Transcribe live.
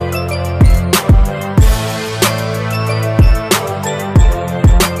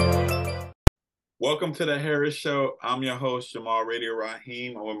Welcome to the Harris Show. I'm your host, Jamal Radio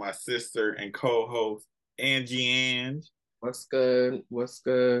Raheem. I'm with my sister and co-host, Angie Ange. What's good? What's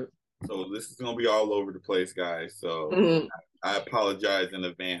good? So this is going to be all over the place, guys. So Mhm. I apologize in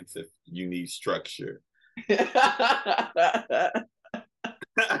advance if you need structure.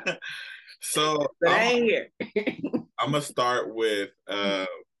 So But I I'm, ain't here. I'm going to start with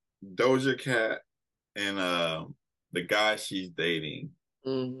Doja Cat and the guy she's dating.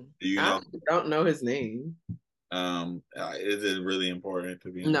 Do you I know? actually don't know his name. Is it really important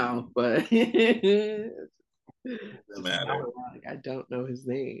to be honest? No, but Doesn't just matter. ironic. I don't know his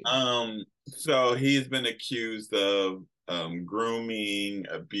name. So he's been accused of grooming,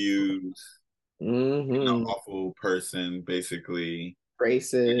 abuse, an Mm-hmm. awful person, basically.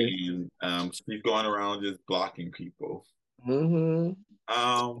 Racist. And she's going around just blocking people. Mm-hmm.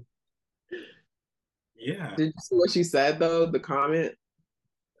 Um, yeah, Did you see what she said though? The comment.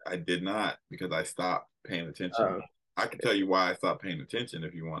 I did not because I stopped paying attention. Oh, I can tell you why I stopped paying attention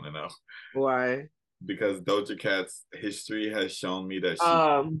if you want to know. why? Because Doja Cat's history has shown me that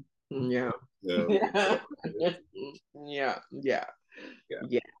she Yeah. uh, Yeah. Yeah. yeah.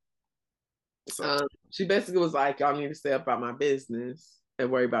 Yeah. So She basically was like, y'all need to stay up about my business and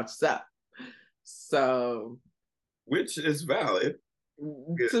worry about yourself. So which is valid.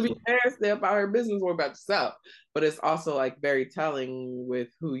 Yeah. to be fair, stay about her business, worry about yourself. But it's also like very telling with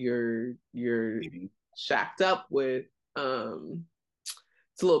who you're shacked up with.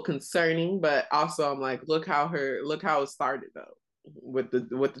 It's a little concerning, but also I'm like, look how it started though. With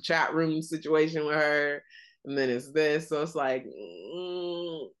the chat room situation with her, and then it's this. So it's like,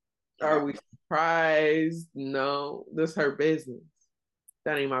 are we surprised? No, this is her business.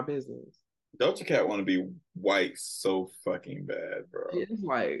 That ain't my business. Doja Cat want to be white so fucking bad, bro. It's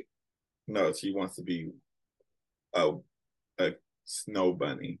like, No, she wants to be a a snow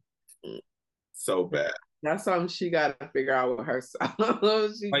bunny so bad. that's something she got to figure out with herself.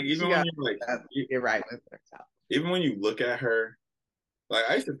 Like She even when got you like, to get right with herself. even when you look at her, like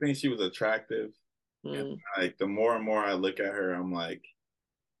I used to think she was attractive, and Mm. like the more and more I look at her, I'm like,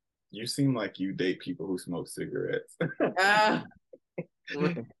 you seem like you date people who smoke cigarettes. Ah, oh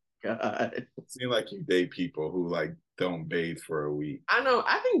my God. Seem like you date people who like don't bathe for a week. I know.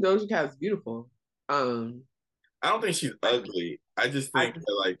 I think Doja Cat is beautiful. Um, I don't think she's ugly. I just I think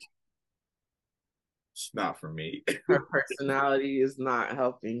that like she's not for me. her personality is not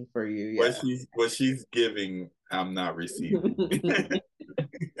helping for you yet. What she's giving, I'm not receiving.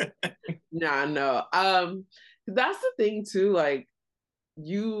 Nah, no. That's the thing too. Like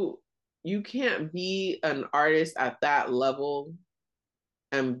you, you can't be an artist at that level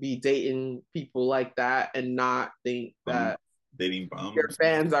and be dating people like that and not think um, that dating your bums.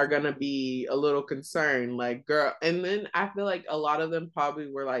 fans are gonna be a little concerned. Like, girl, and then I feel like a lot of them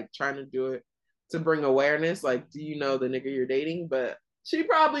probably were like trying to do it to bring awareness. Like, do you know the nigga you're dating? But she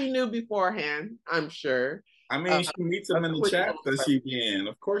probably knew beforehand, I'm sure. I Uh, mean, she meets him a in the quick chat little that search. she be in.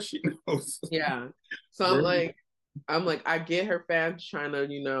 Of course, she knows. Yeah. So Where I'm like, I get her fans trying to,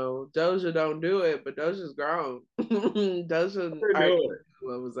 Doja don't do it, but Doja's grown. Doja her already do it. knew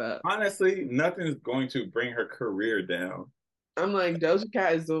what was up. Honestly, nothing's going to bring her career down. I'm like, Doja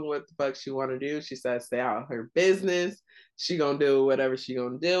Cat is doing what the fuck she want to do. She said stay out of her business. She gonna do whatever she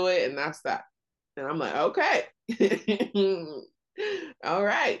gonna do it, and that's that. And I'm like, okay, all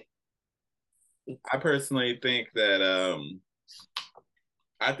right. I personally think that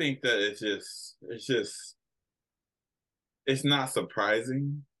I think that it's not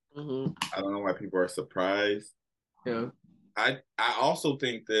surprising. Mm-hmm. I don't know why people are surprised. Yeah, I also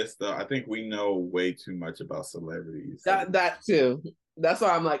think this though. I think we know way too much about celebrities. that too. That's why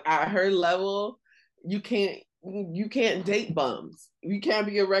I'm like, at her level, you can't date bums. You can't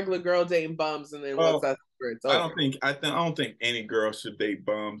be a regular girl dating bums, and then once Well, that's over, it's over. I don't think any girl should date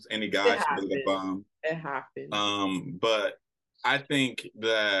bums. Any It guy should date a happens. bum. It happens. But I think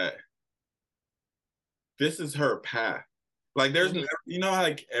that this is her path. Like, there's Mm-hmm. never, you know, how,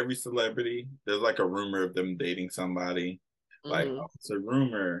 like every celebrity, there's like a rumor of them dating somebody. Like, Mm-hmm. oh, it's a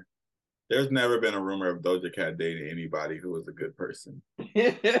rumor. There's never been a rumor of Doja Cat dating anybody who was a good person.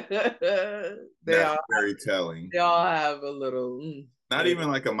 they That's all very telling. they all have a little. Not even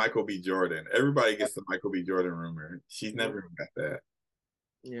like a Michael B. Jordan. Everybody gets the Michael B. Jordan rumor. She's Mm, never got that.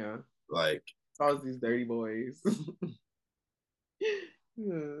 yeah, Like, it's always these dirty boys.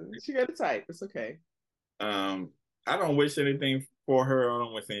 She got a type. It's okay. um, I don't wish anything for her. I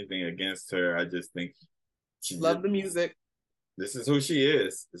don't wish anything against her. I just think she just Love the music. this is who she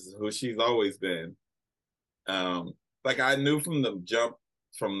is. This is who she's always been. Um, like I knew from the jump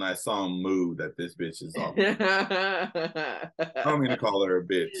from that song "Mood" that this bitch is off. I don't mean to call her a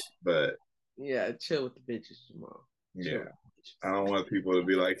bitch, but Yeah, chill with the bitches, Jamal. Yeah. I don't want people to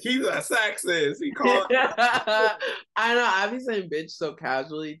be like, he's a sexist. He called. I know. I be saying bitch so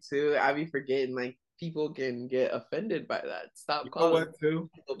casually too. I be forgetting like people can get offended by that. Stop calling people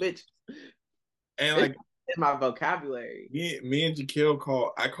bitches. And like in my vocabulary. Me and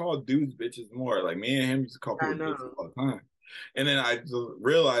Jaquil I call dudes bitches more. Like me and him used to call people bitches all the time. And then I just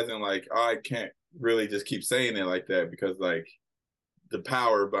realizing like, oh, I can't really just keep saying it like that because like the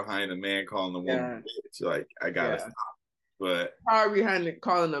power behind a man calling a woman bitch, like I gotta stop. But power behind it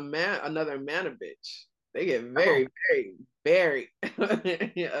calling another man a bitch. They get very, very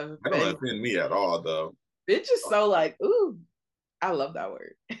that don't offend me at all though. Bitch is so like, ooh, I love that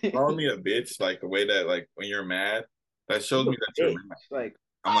word. Calling me a bitch, like the way that like when you're mad, that shows me that you're mad. Like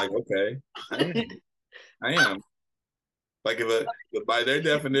I'm like, okay, I am. Like if by their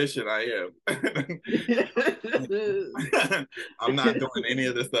definition, I am. I'm not doing any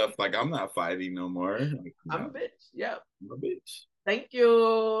of this stuff. Like I'm not fighting no more. Like, I'm a bitch. Yep. I'm a bitch. Thank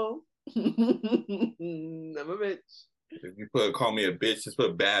you. I'm a bitch. If you call me a bitch, just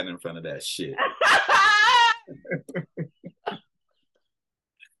put bad in front of that shit.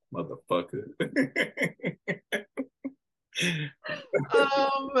 Motherfucker.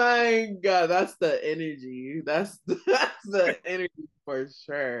 Oh my god, that's the energy. That's the energy for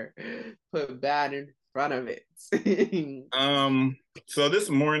sure. Put bad in front of it. So this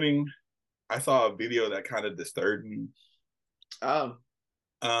morning I saw a video that kind of disturbed me. Oh.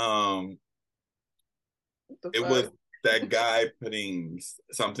 It was that guy putting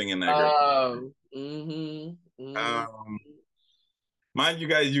something in that girl. Oh. Mind you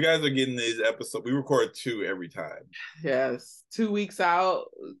guys are getting these episodes. We record 2 every time. Yes. 2 weeks out.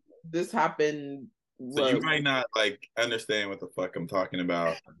 This happened. So you might not like understand what the fuck I'm talking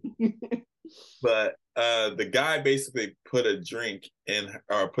about. But the guy basically put a drink in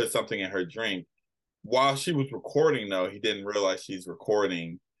or put something in her drink while she was recording though. He didn't realize she's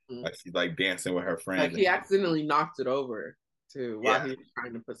recording. Like she's like dancing with her friends. Like he accidentally knocked it over too while he was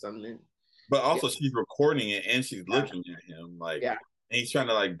trying to put something in. But also she's recording it and she's looking at him like and he's trying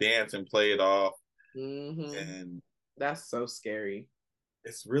to like dance and play it off. And that's so scary.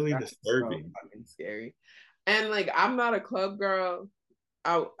 It's really disturbing. So fucking scary. And like I'm not a club girl.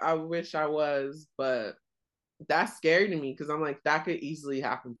 I wish I was, but that's scary to me because I'm like that could easily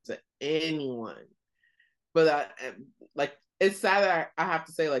happen to anyone. But like it's sad that I have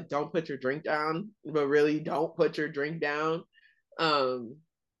to say like don't put your drink down, but really don't put your drink down,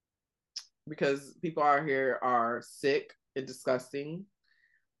 because people out here are sick and disgusting.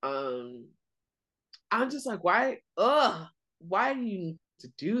 I'm just like why do you need to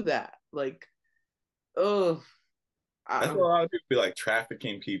do that? Like that's a lot of people be like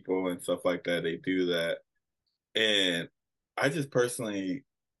trafficking people and stuff like that. They do that, and I just personally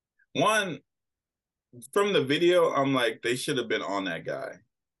from the video, I'm like, they should have been on that guy.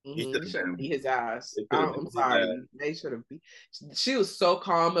 He should have beat his ass. I'm sorry. They should have beat. She was so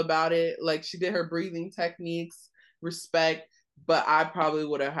calm about it. Like she did her breathing techniques, respect. But I probably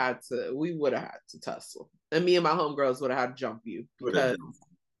would have had to. We would have had to tussle, and me and my homegirls would have had to jump you because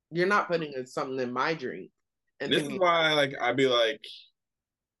you're not putting something in my drink. And this is why, like, I'd be like,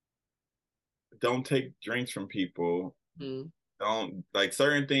 don't take drinks from people. Don't like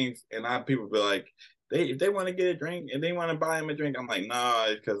certain things, and people be like, if they want to get a drink and they want to buy them a drink, I'm like,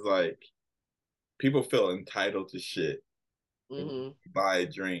 nah, because like people feel entitled to shit. Buy a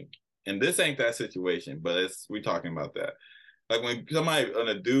drink, and this ain't that situation, but we talking about that. Like when somebody on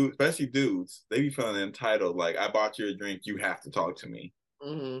a dude, especially dudes, they be feeling entitled. Like I bought you a drink, you have to talk to me.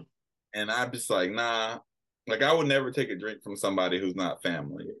 And I'm just like, nah. Like I would never take a drink from somebody who's not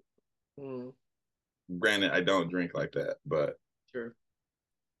family. Granted, I don't drink like that, but sure.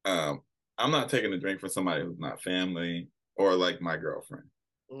 I'm not taking a drink from somebody who's not family or like my girlfriend.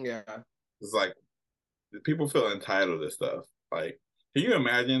 Yeah. It's like people feel entitled to stuff. Like, can you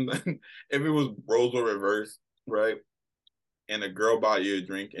imagine if it was roles were reversed, right? And a girl bought you a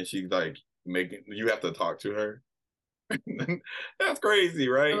drink and she's like you have to talk to her. That's crazy,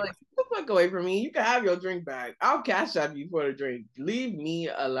 right? Like, get the fuck away from me. You can have your drink back. I'll cash out you for the drink. Leave me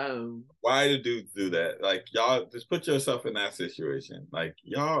alone. Why do dudes do that? Like y'all just put yourself in that situation. Like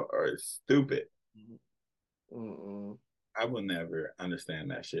y'all are stupid. I will never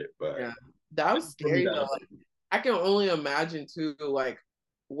understand that shit. But yeah, that was scary though. Like, I can only imagine too, like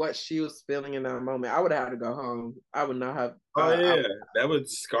what she was feeling in that moment. I would have had to go home. I would not have. Oh yeah, that would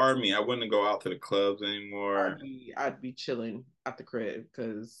scar me. I wouldn't go out to the clubs anymore. I'd be chilling at the crib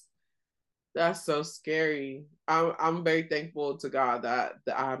because that's so scary. I'm very thankful to God that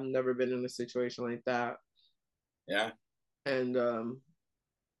I've never been in a situation like that. Yeah. And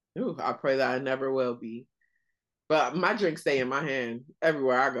Ooh, I pray that I never will be. But my drinks stay in my hand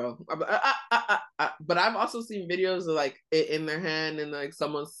everywhere I go. But I've also seen videos of like it in their hand and like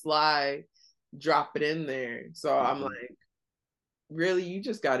someone slide, drop it in there. So I'm like, really, you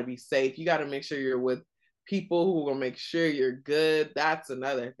just got to be safe. You got to make sure you're with people who will make sure you're good. That's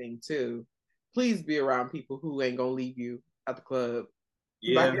another thing too. Please be around people who ain't gonna leave you at the club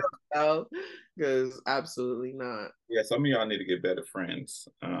by yourself, because absolutely not. Yeah, some of y'all need to get better friends.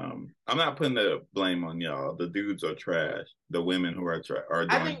 I'm not putting the blame on y'all. The dudes are trash. The women who are are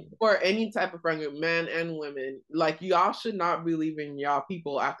doing. I think for any type of friend group, men and women, like y'all should not be leaving y'all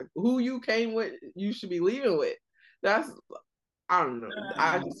people after who you came with. You should be leaving with. That's I don't know.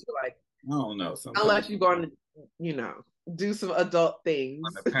 I just feel like I don't know. Sometimes. Unless you're going to, do some adult things.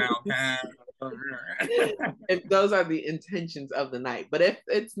 On the pound. If those are the intentions of the night, but if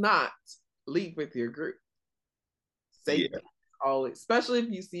it's not, leave with your group. Safety always, especially if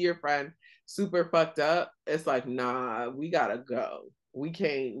you see your friend super fucked up. It's like, nah, we gotta go. We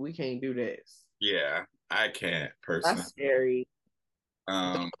can't do this. Yeah, I can't personally. That's scary.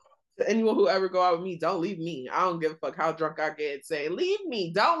 Anyone who ever go out with me, don't leave me. I don't give a fuck how drunk I get. Say, leave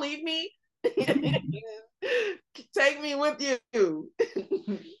me. Don't leave me. Take me with you.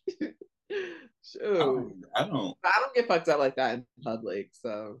 Shoot. I don't get fucked up like that in public.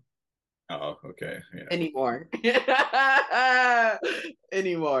 So. Oh, okay. Yeah. Anymore.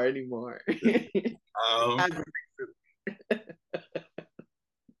 Anymore.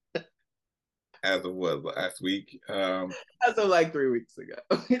 As of what, last week? As of like 3 weeks ago.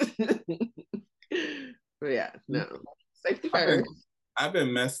 But yeah, no. Safety first. I've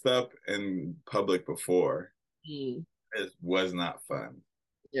been messed up in public before. It was not fun.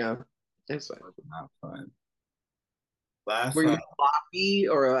 Yeah, it's fun. Not fun. Were you sloppy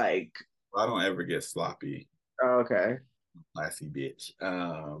or like? I don't ever get sloppy. Oh, okay. Classy bitch.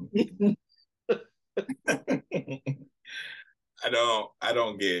 I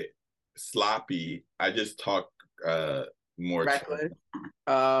don't get sloppy. I just talk more reckless.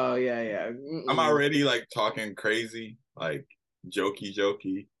 Oh yeah. I'm already like talking crazy, like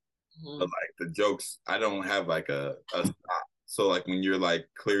jokey. But like the jokes, I don't have like a stop. So like when you're like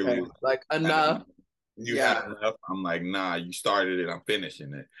clearly like enough. You had enough. I'm like, nah, you started it, I'm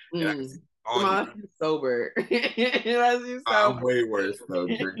finishing it. And I can see on sober. I'm way worse though.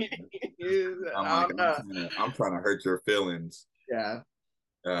 I'm trying to hurt your feelings. Yeah.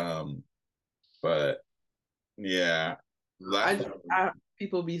 But yeah.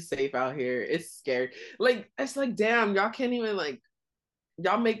 People be safe out here. It's scary. Like it's like, damn, y'all can't even like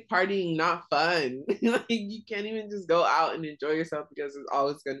y'all make partying not fun. Like you can't even just go out and enjoy yourself because it's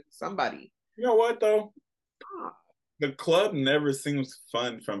always gonna be somebody. You know what though? The club never seems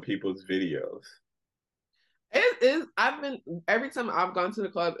fun from people's videos. It is. Every time I've gone to the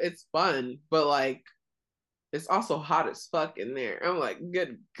club, it's fun, but like it's also hot as fuck in there. I'm like,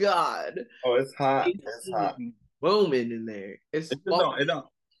 good God. Oh, it's hot. It's hot. Booming in there. It don't.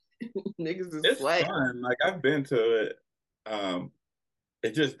 Niggas is it's fun. Like I've been to it.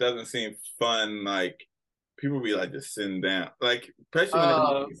 It just doesn't seem fun. Like people be like just sitting down. Like especially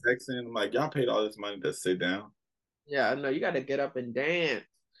when they're sexing, like y'all paid all this money to sit down. Yeah, no, you gotta get up and dance.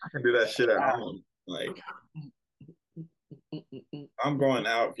 I can do that shit at home. Like I'm going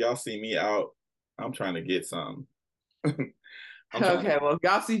out. If y'all see me out, I'm trying to get some. Okay, well,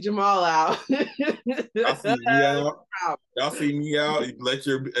 y'all see Jamal out. Y'all see me out. Y'all see me out. Let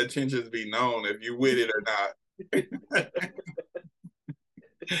your intentions be known if you with it or not.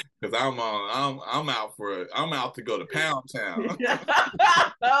 Because I'm out to go to Pound Town.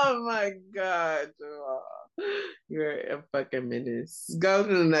 Oh my God, Jamal. You're a fucking menace. Go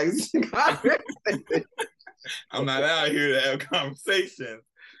to the next conversation. I'm not out here to have conversations.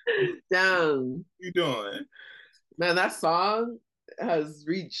 Down. What you doing? Man, that song has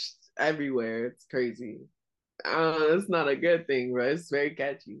reached everywhere. It's crazy. It's not a good thing, but it's very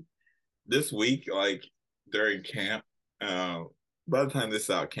catchy. This week, like during camp, by the time this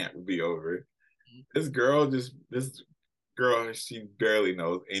out, camp will be over. This girl, she barely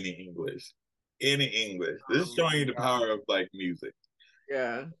knows any English. This is showing you the power of like music.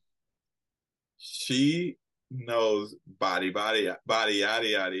 Yeah. She knows body, yaddy,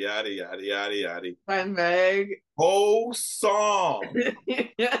 yaddy, yaddy, yaddy, yaddy. Fine, Meg. Whole song.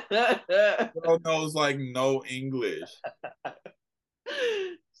 Girl knows like no English.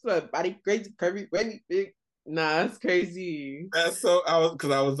 So body crazy, curvy, ready, big. Nah, that's crazy. That's so. I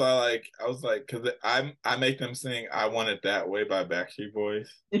was like, because I make them sing "I Want It That Way" by Backstreet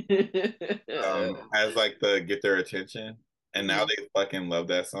Boys, as like to get their attention, and now they fucking love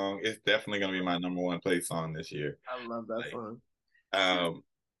that song. It's definitely gonna be my #1 play song this year. I love that song.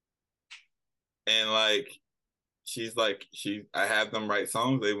 and like I have them write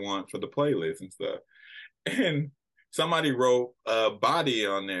songs they want for the playlist and stuff. And somebody wrote Body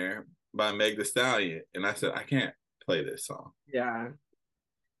on there by Meg Thee Stallion. And I said, I can't play this song. Yeah.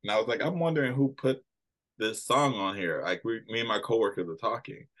 And I was like, I'm wondering who put this song on here. Like me and my coworkers are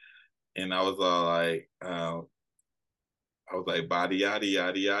talking. And I was like, Body yada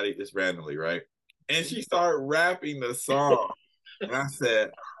yada yada, just randomly, right? And she started rapping the song. And I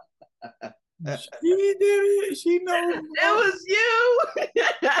said, she did it. She knows. It was you.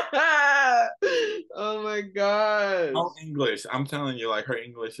 Oh my gosh. Oh, English. I'm telling you, like her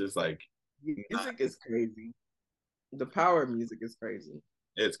English is like music is crazy. The power of music is crazy.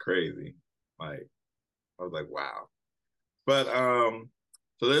 It's crazy. Like I was like, wow. But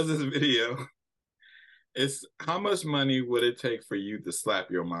so there's this video. It's how much money would it take for you to slap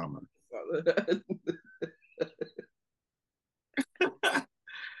your mama?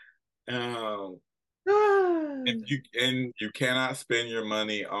 If you cannot spend your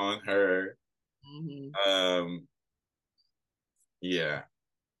money on her. Yeah.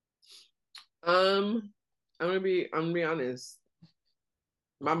 I'm gonna be honest.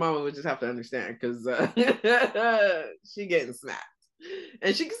 My mama would just have to understand because she getting smacked.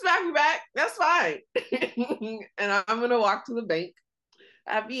 And she can smack me back. That's fine. And I'm gonna walk to the bank.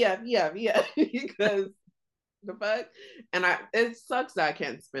 Yeah. Because the fuck. And it sucks that I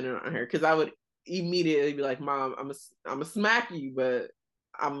can't spend it on her because I would immediately be like, Mom, I'm gonna smack you, but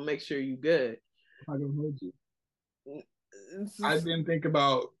I'm gonna make sure you good. I'm not gonna hold you. I didn't think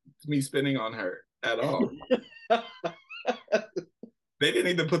about me spending on her at all. They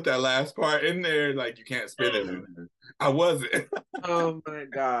didn't even put that last part in there, like you can't spend it on her. I wasn't. Oh my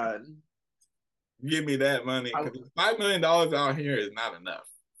God. Give me that money. $5 million out here is not enough,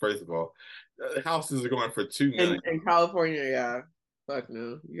 first of all. Houses are going for $2 million. In California, yeah. Fuck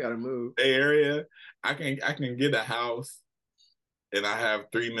no. You gotta move. Bay Area, I can get a house and I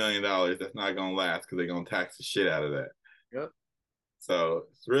have $3 million. That's not gonna last because they're gonna tax the shit out of that. Yep. So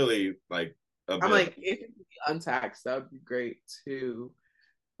it's really like I'm like, if it could be untaxed, that would be great too.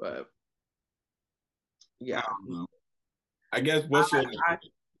 But yeah. I guess what's your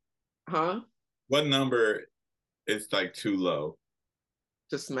huh? What number is like too low?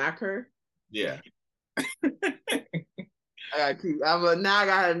 To smack her? Yeah. I gotta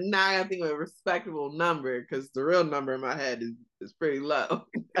think of a respectable number because the real number in my head is pretty low.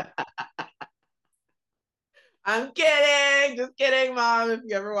 I'm kidding, just kidding, Mom. If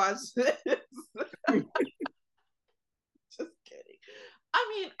you ever watch this, just kidding.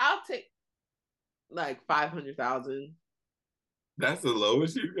 I mean, I'll take like 500,000. That's the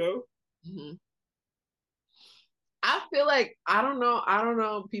lowest you go. Mm-hmm. I feel like I don't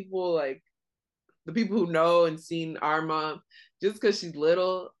know people like the people who know and seen our mom. Just because she's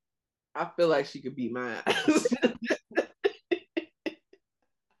little, I feel like she could beat my ass.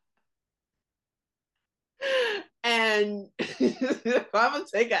 And if I'm gonna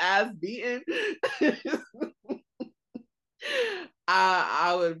take an ass beating,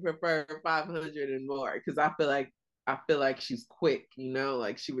 I would prefer 500 and more because I feel like she's quick, you know,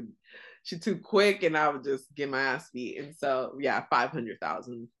 like she's too quick, and I would just get my ass beat. And so yeah,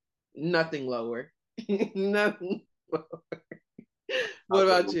 500,000, nothing lower, nothing lower. What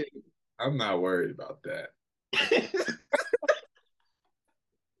about you? I'm not worried about that.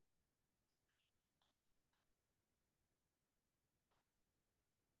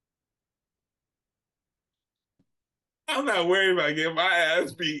 I'm not worried about getting my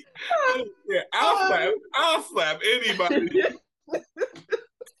ass beat. I'll slap anybody for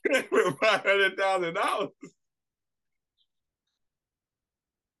 $500,000.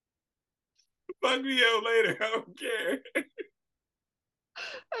 Fuck me up later. I don't care.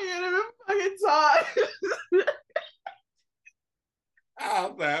 I can't even fucking talk.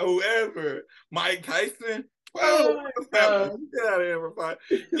 I'll slap whoever. Mike Tyson. Oh, get out of here for fine.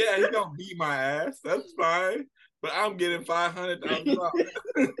 Yeah, he's gonna beat my ass. That's fine. But I'm getting $500,000.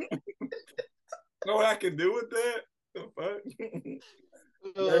 Know what I can do with that? The fuck?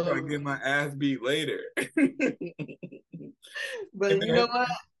 I get my ass beat later. But you know what?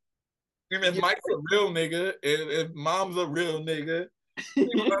 And if Mike's a real nigga, and if Mom's a real nigga, she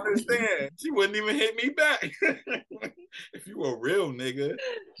would understand. She wouldn't even hit me back. If you a real nigga,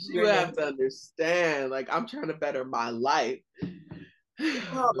 she would have to understand. Like, I'm trying to better my life.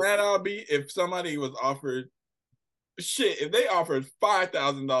 How mad I'll be if somebody was offered shit. If they offered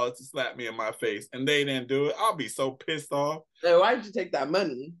 $5,000 to slap me in my face and they didn't do it, I'll be so pissed off. Like, why did you take that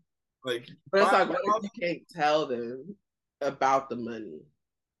money? Like, but it's like, what if you can't tell them about the money?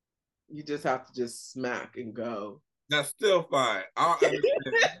 You just have to just smack and go. That's still fine. I don't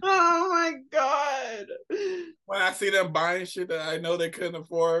understand. Oh my god. When I see them buying shit that I know they couldn't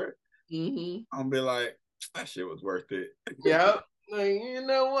afford, Mm-hmm. I'll be like, that shit was worth it. Yep. Like, you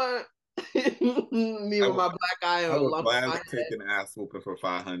know what? Me with my black eye and I a would lump on my gladly head. take an ass whooping for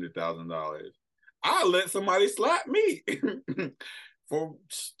 $500,000. I'll let somebody slap me for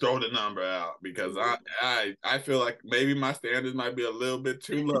throw the number out because I feel like maybe my standards might be a little bit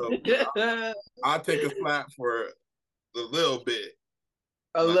too low. I'll take a slap for a little bit.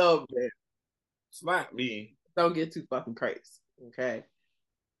 A Like, little bit. slap me. Don't get too fucking crazy. Okay.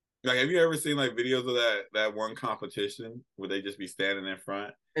 Like, have you ever seen like videos of that one competition where they just be standing in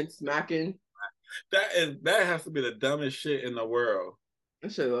front and smacking? That has to be the dumbest shit in the world.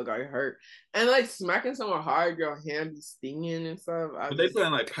 That shit look like hurt. And like smacking someone hard, your hand be stinging and stuff. But they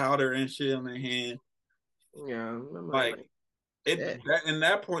putting like powder and shit on their hand. Yeah, I'm like in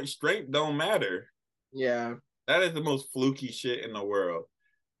that point, strength don't matter. Yeah, that is the most fluky shit in the world.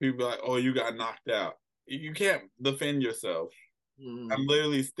 People are like, oh, you got knocked out. You can't defend yourself. I'm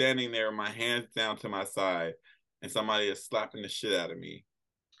literally standing there, my hands down to my side, and somebody is slapping the shit out of me.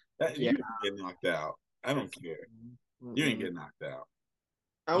 You can get knocked out. I don't care. You ain't get knocked out.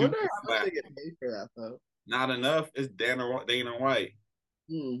 I wonder how much they get paid for that though. Not enough. It's Dana White.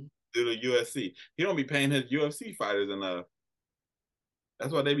 Due to UFC. He don't be paying his UFC fighters enough.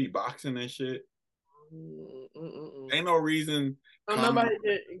 That's why they be boxing and shit. Ain't no reason.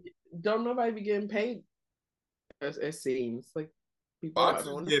 Don't nobody be getting paid. It seems like people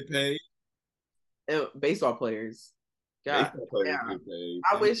boxers get paid. And baseball players. God, baseball players get paid.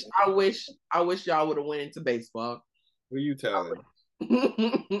 I wish y'all would have went into baseball. Who you telling?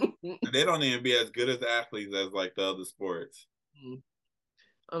 They don't even be as good as athletes as like the other sports.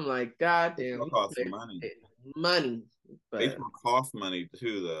 I'm like, God damn. Baseball costs money. Money. Baseball costs money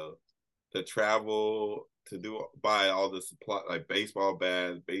too, though. To travel, to buy all the supply, like baseball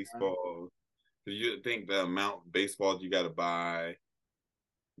bats, baseball. Because you think the amount of baseballs you got to buy,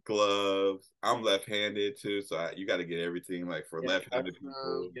 gloves. I'm left-handed too, so you got to get everything like for left-handed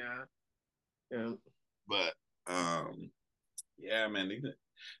people. Yeah. But yeah, man,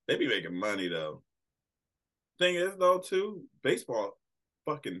 they be making money though. Thing is though, too, baseball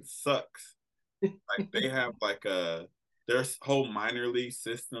fucking sucks. Like they have like their whole minor league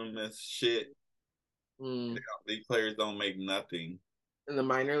system is shit. These players don't make nothing in the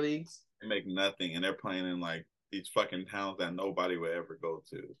minor leagues. They make nothing, and they're playing in like these fucking towns that nobody would ever go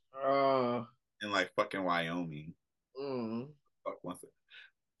to. In like fucking Wyoming. Fuck once it.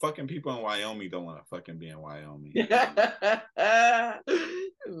 Fucking people in Wyoming don't want to fucking be in Wyoming.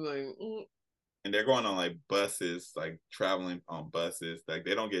 And they're going on like buses, like traveling on buses. Like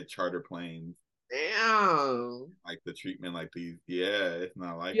they don't get charter planes. Damn. Like the treatment, like these, it's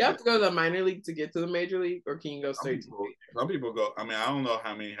not like you have to go to the minor league to get to the major league, or can you go straight to some people go. I mean, I don't know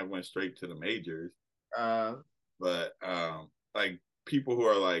how many have went straight to the majors. But like people who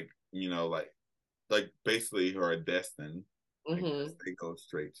are like, you know, like basically who are destined, like, they go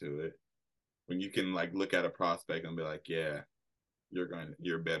straight to it. When you can like look at a prospect and be like, yeah,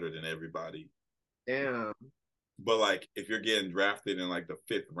 you're better than everybody. Damn. But like if you're getting drafted in like the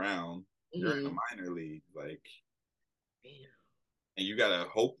 5th round, you're in the minor league, like, damn. And you gotta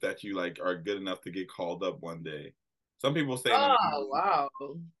hope that you like are good enough to get called up one day. Some people stay in the wow.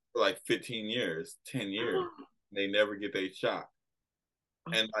 for like 15 years, 10 years. They never get their shot.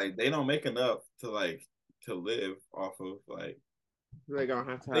 And like they don't make enough to live off of like they're gonna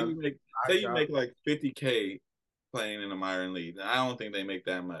have to say you make like 50K playing in a minor league. I don't think they make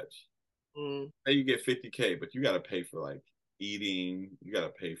that much. Say you get 50K, but you gotta pay for like eating, you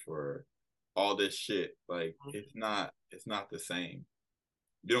gotta pay for all this shit. Like it's not the same.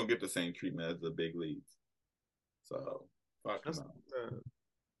 You don't get the same treatment as the big leagues. So fuck no.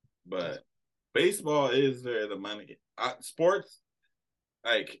 But baseball is where the money. Sports,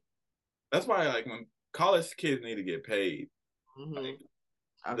 like that's why like when college kids need to get paid, like,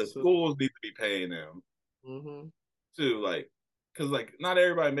 the schools need to be paying them too. Like, because like not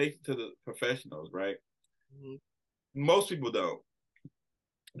everybody makes it to the professionals, right? Most people don't.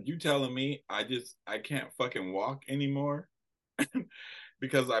 You telling me I can't fucking walk anymore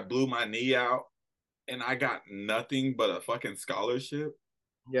because I blew my knee out and I got nothing but a fucking scholarship?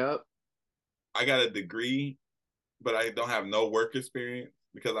 Yep. I got a degree, but I don't have no work experience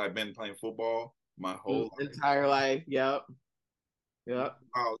because I've been playing football my whole entire life. Yep.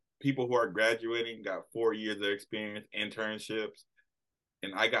 People who are graduating got 4 years of experience, internships,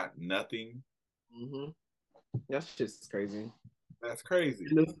 and I got nothing. That's just crazy. That's crazy.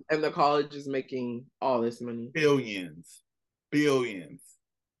 And the college is making all this money. Billions.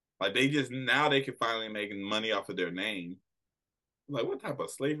 Like they just now they can finally make money off of their name. Like, what type of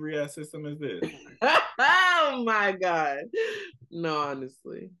slavery ass system is this? Oh my god. No,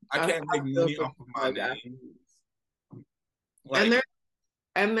 honestly. I can't make money off of my name. Like,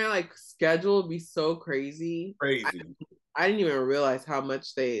 and they're like schedule be so crazy. Crazy. I didn't even realize how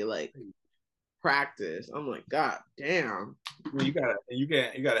much they like practice. I'm like, God damn. You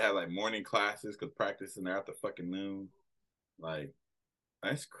gotta have like morning classes because practicing there after fucking noon. Like,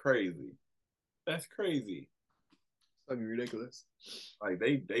 that's crazy. That's crazy. Fucking ridiculous. Like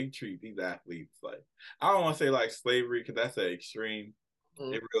they treat these athletes like, I don't want to say like slavery because that's an extreme.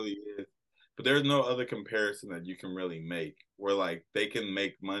 Mm-hmm. It really is. But there's no other comparison that you can really make where like they can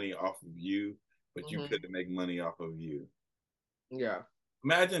make money off of you, but you couldn't make money off of you. Yeah.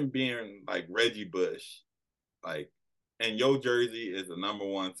 Imagine being like Reggie Bush, like, and your jersey is the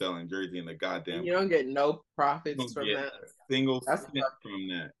 #1 selling jersey in the goddamn. And you don't get no profits from that. Single cent from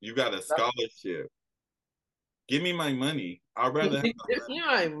that. You got a scholarship. Give me my money. I'd rather have give me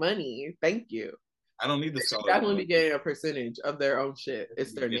my money. Thank you. I don't need the scholarship. Definitely be getting a percentage of their own shit.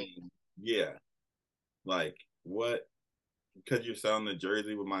 It's their name. Yeah. Like, what? Because you're selling the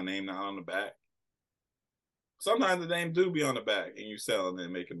jersey with my name not on the back? Sometimes the name do be on the back and you selling it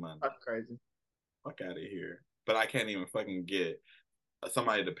and making money. That's crazy. Fuck out of here. But I can't even fucking get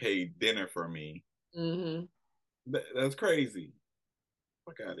somebody to pay dinner for me. Mm-hmm. That's crazy.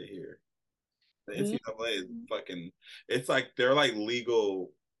 Fuck out of here. The NCAA is fucking, it's like they're like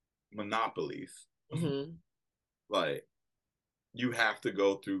legal monopolies. Mm-hmm. Like, you have to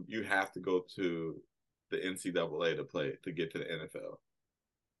go to the NCAA to get to the NFL.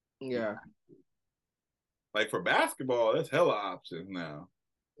 Yeah. Like for basketball, there's hella options now.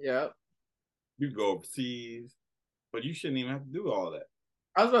 Yep. You go overseas, but you shouldn't even have to do all that.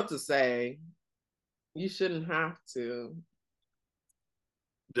 I was about to say, you shouldn't have to.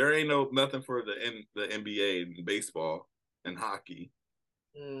 There ain't nothing for the NBA and baseball and hockey.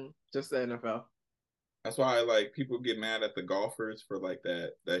 Just the NFL. That's why like people get mad at the golfers for like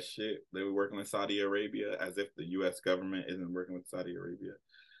that shit. They were working with Saudi Arabia as if the U.S. government isn't working with Saudi Arabia.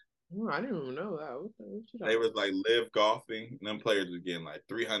 Oh, I didn't even know that. What they was like live golfing, and them players were getting like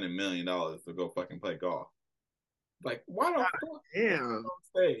 $300 million to go fucking play golf. Like, why don't damn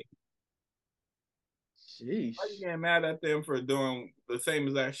stay? Sheesh. Why you getting mad at them for doing the same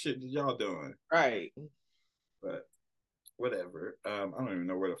exact shit that y'all doing? Right. But whatever. I don't even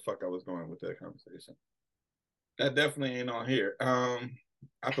know where the fuck I was going with that conversation. That definitely ain't on here. I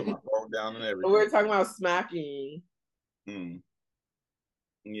put my phone down and everything. We're talking about smacking.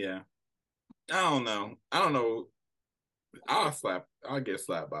 Yeah. I don't know. I'll get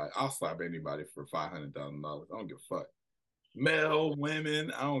slapped by it. I'll slap anybody for $500,000. I don't give a fuck. Male,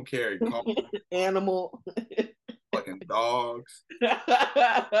 women, I don't care. Animal. Fucking dogs.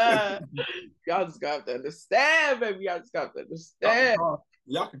 Y'all just got to understand, baby. Y'all just got to understand.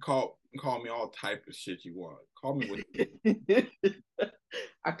 Y'all can call me all type of shit you want. Call me with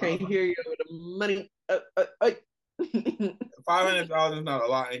I can't hear you with the money. $500 is not a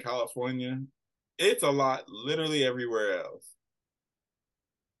lot in California. It's a lot literally everywhere else.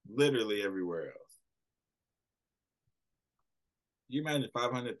 Literally everywhere else. You imagine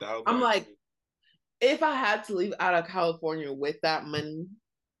 500,000? I'm like, if I had to leave out of California with that money,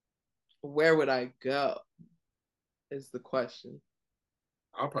 where would I go? Is the question.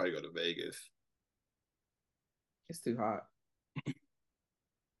 I'll probably go to Vegas. It's too hot.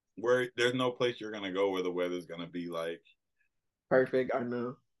 Where there's no place you're gonna go where the weather's gonna be like perfect. I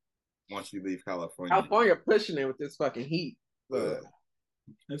know. Once you leave California. California pushing it with this fucking heat. But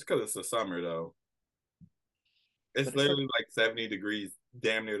it's because it's the summer though. It's literally like 70 degrees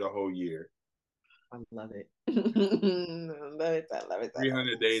damn near the whole year. I love it. I love it.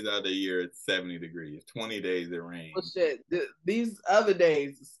 300 days out of the year, it's 70 degrees. 20 days it rains. Well, shit. These other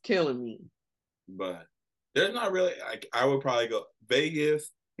days is killing me. But there's not really, like, I would probably go Vegas.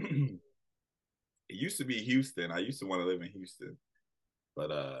 It used to be Houston. I used to want to live in Houston. But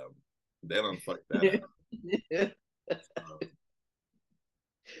they don't fuck that up.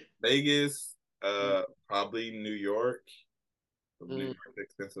 Vegas, probably New York. New York's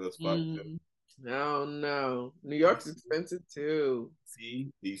expensive as fuck. No, no. New York's expensive too.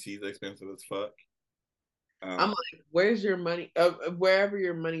 DC's expensive as fuck. I'm like, where's your money? Wherever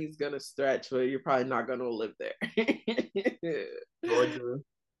your money is gonna stretch, but you're probably not gonna live there. Georgia.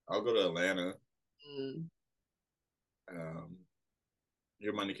 I'll go to Atlanta.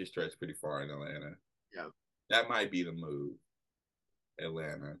 Your money can stretch pretty far in Atlanta. Yeah. That might be the move.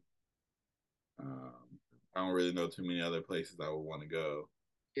 Atlanta. I don't really know too many other places I would want to go.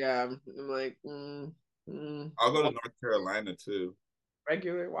 Yeah, I'm like, I'll go to North Carolina too.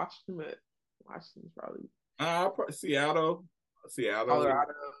 regular Washington. Washington's probably Seattle.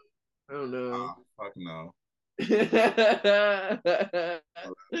 Colorado. I don't know. Fuck no.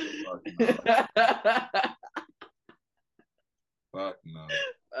 Fuck no.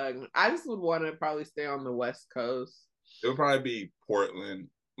 I just would want to probably stay on the West Coast. It would probably be Portland.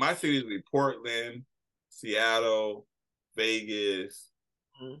 My cities would be Portland, Seattle, Vegas,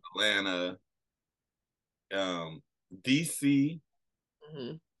 Atlanta, DC.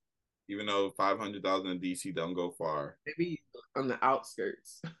 Even though 500,000 in DC don't go far. Maybe on the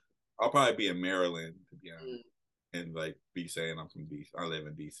outskirts. I'll probably be in Maryland, to be honest, and like be saying I'm from DC. I live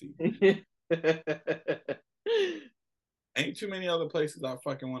in DC. Ain't too many other places I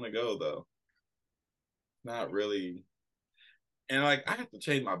fucking want to go though. Not really. And like I have to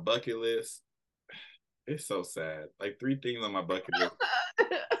change my bucket list. It's so sad. Like 3 things on my bucket list I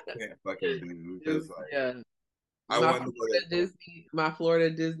can't fucking do because like my Florida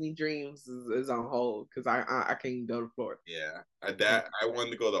Disney dreams is on hold because I can't go to Florida. Yeah, I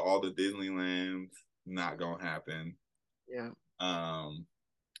wanted to go to all the Disneylands. Not gonna happen. Yeah.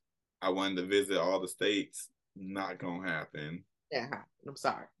 I wanted to visit all the states. Not gonna happen. Yeah, I'm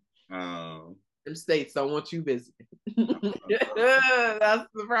sorry. Them states don't want you visiting. That's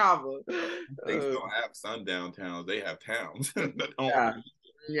the problem. States don't have sundown towns. They have towns that don't.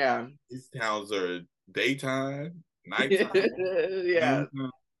 Yeah. These towns are daytime, nighttime. Yeah.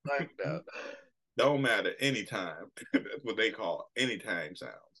 Like no. Don't matter. Anytime. That's what they call anytime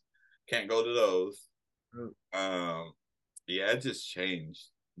sounds. Can't go to those. Yeah, it just changed.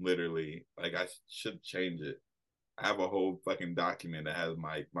 Literally. Like I should change it. I have a whole fucking document that has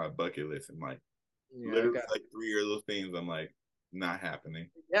my bucket list and like literally like 3 of those things I'm like not happening.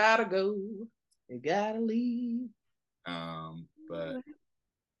 You gotta go. You gotta leave. But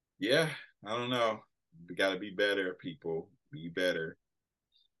yeah, I don't know. We gotta be better, people. Be better.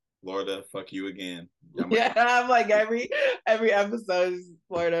 Florida, fuck you again. Yeah, I'm like every episode is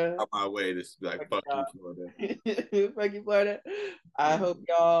Florida. On my way to be like, fuck you, Florida. Fuck you, Florida. I hope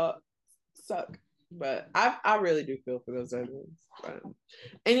y'all suck. But I really do feel for those ones. But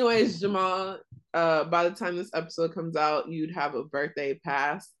anyways, Jamal, by the time this episode comes out, you'd have a birthday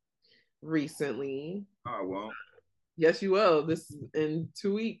passed recently. Oh, I won't. Yes, you will. This is in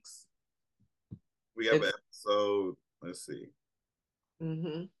 2 weeks. We have an episode. Let's see.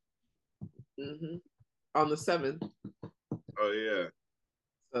 On the 7th. Oh yeah.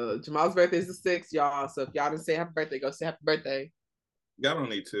 So Jamal's birthday is the 6th, y'all. So if y'all didn't say happy birthday, go say happy birthday. Y'all don't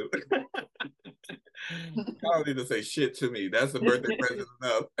need to. Y'all don't need to say shit to me. That's the birthday present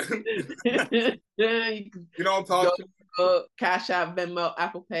enough. You don't talk to me. Cash App, Venmo,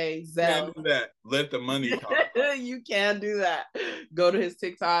 Apple Pay, Zelle. You can't do that. Let the money talk. You can do that. Go to his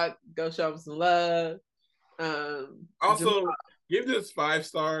TikTok. Go show him some love. Also, Jamal, give this 5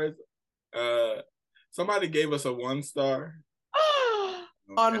 stars. Somebody gave us a 1 star.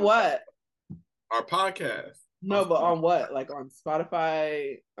 On what? Our podcast. No, but on what? Like on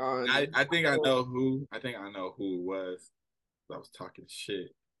Spotify? On I think I know who. I think I know who it was. I was talking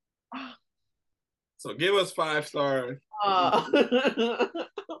shit. So give us 5 stars.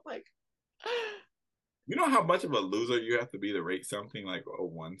 Like, you know how much of a loser you have to be to rate something like a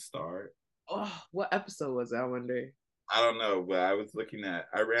 1 star? Oh, what episode was it? I wonder. I don't know, but I was looking at.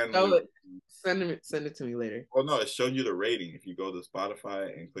 I ran. Send it to me later. Oh no, it showed you the rating if you go to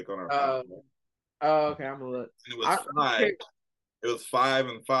Spotify and click on our. Oh, okay. I'm gonna look. And it was 5. It was 5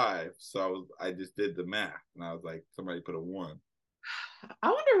 and 5. So I just did the math, and I was like, somebody put a 1. I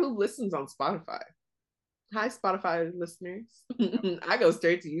wonder who listens on Spotify. Hi, Spotify listeners. I go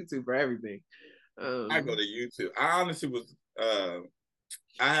straight to YouTube for everything. I go to YouTube. I honestly was.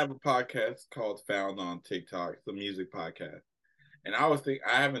 I have a podcast called Found on TikTok. It's a music podcast, and I was thinking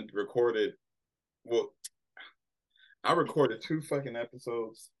I haven't recorded. Well, I recorded 2 fucking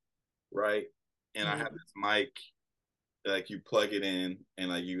episodes, right? And I have this mic, like you plug it in and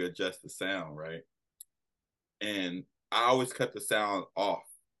like you adjust the sound, right? And I always cut the sound off.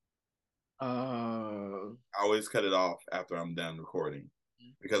 I always cut it off after I'm done recording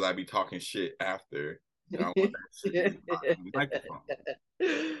because I be talking shit after. And I want that shit in the microphone.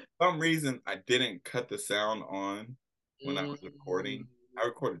 For some reason, I didn't cut the sound on when I was recording. I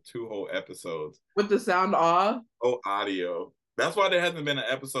recorded 2 whole episodes with the sound off. Oh, audio. That's why there hasn't been an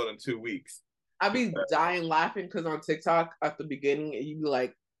episode in 2 weeks. I'd be dying laughing because on TikTok at the beginning, you'd be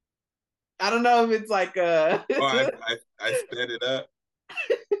like, I don't know if it's like I sped it up.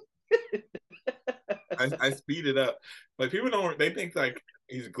 I speed it up. Like people don't. They think like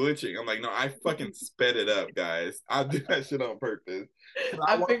he's glitching. I'm like, no, I fucking sped it up, guys. I do that shit on purpose.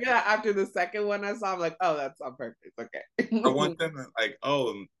 I figured out after the second one I saw, I'm like, oh, that's on purpose. Okay. I want them to like,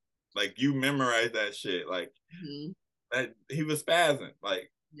 oh, like you memorize that shit. Like that he was spazzing.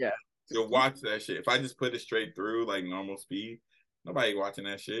 Like, yeah. You'll watch that shit. If I just put it straight through like normal speed, nobody watching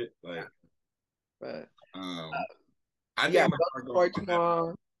that shit. Like, but I think I'm gonna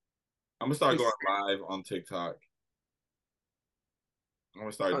start going live on TikTok. I'm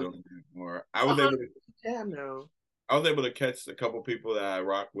gonna start doing it more. I was able to catch a couple people that I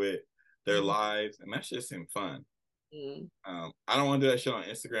rock with their lives, and that shit seemed fun. I don't want to do that shit on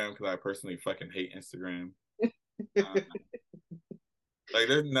Instagram because I personally fucking hate Instagram. Like,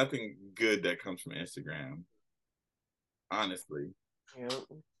 there's nothing good that comes from Instagram. Honestly. Yeah.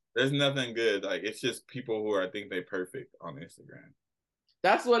 There's nothing good. Like, it's just people who think they perfect on Instagram.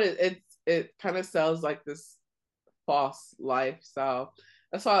 That's what it kind of sells, like this false lifestyle.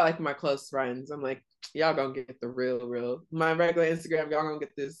 That's why I like my close friends. I'm like, y'all gonna get the real. My regular Instagram, y'all gonna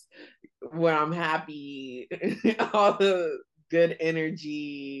get this when I'm happy, all the good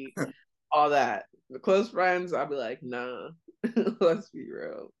energy, all that. The close friends, I'll be like, nah. Let's be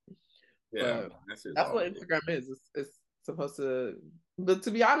real. Yeah, that's what Instagram is. It's supposed to. But to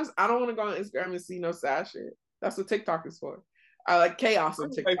be honest, I don't want to go on Instagram and see no sad shit. That's what TikTok is for. I like chaos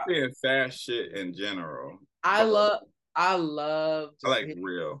on TikTok. I like seeing sad shit in general. I love. I like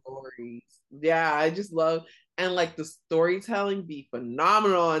real stories. Yeah, I just love, and like the storytelling be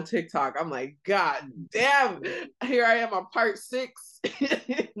phenomenal on TikTok. I'm like, God damn! Here I am on part 6.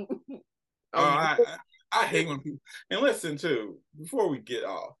 I hate when people, and listen too, before we get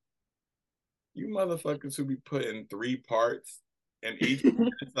off, you motherfuckers who be putting 3 parts and each is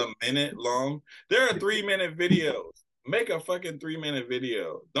a minute long. There are 3-minute videos. Make a fucking 3-minute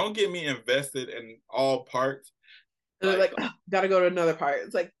video. Don't get me invested in all parts. And like, oh, gotta go to another part.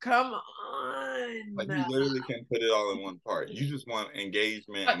 It's like, come on. Like, you literally can put it all in one part. You just want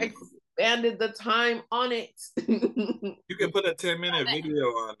engagement. I expanded the time on it. You can put a 10-minute video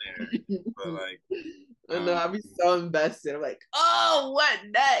on there. But like, no, I'd be so invested. I'm like, oh, what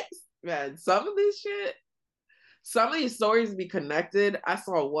next? Man, some of these stories be connected. I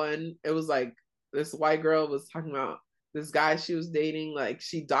saw one, it was like this white girl was talking about this guy she was dating. Like,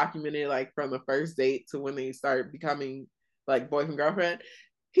 she documented like from the first date to when they start becoming like boyfriend, girlfriend.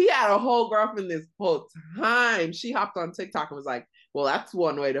 He had a whole girlfriend this whole time. She hopped on TikTok and was like, well, that's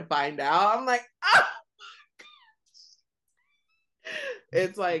one way to find out. I'm like, oh my God.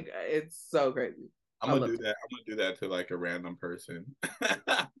 It's like, it's so crazy. I'm gonna do that to like a random person.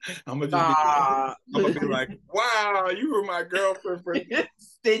 I'm gonna be like, wow, you were my girlfriend for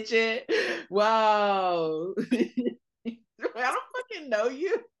Stitch it. Wow. I don't fucking know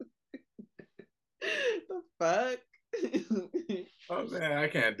you. The fuck? Oh man, I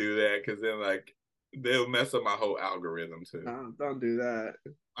can't do that because then like they'll mess up my whole algorithm too. Don't do that.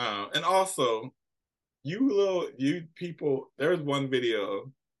 And also, you people, there's one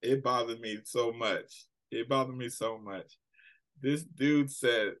video. It bothered me so much. This dude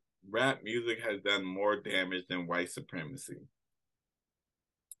said rap music has done more damage than white supremacy.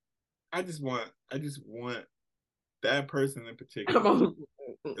 I just want that person in particular to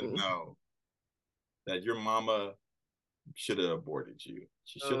know that your mama should have aborted you.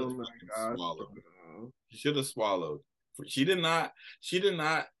 She should have swallowed. She should have swallowed. She did not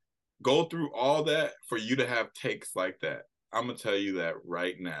go through all that for you to have takes like that. I'm gonna tell you that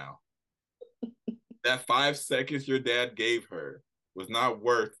right now. That 5 seconds your dad gave her was not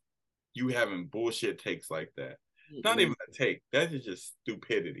worth you having bullshit takes like that. Not even a take. That is just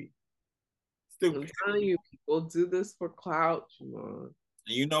stupidity. I'm telling you, people do this for clout. And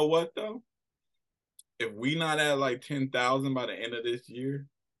you know what though? If we not at like 10,000 by the end of this year,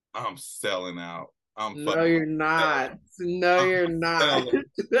 I'm selling out. No, you're not. No, you're not.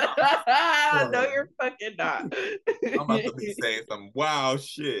 No, you're fucking not. I'm about to be saying some wild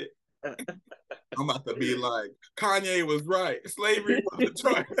shit. I'm about to be like, Kanye was right. Slavery was a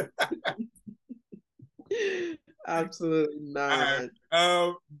choice. Absolutely not.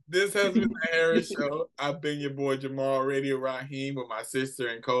 Right. This has been the Harris Show. I've been your boy Jamal Radio Raheem with my sister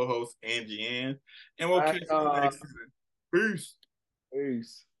and co-host Angie Ann. And we'll catch you next season. Peace.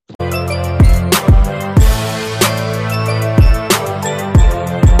 Peace.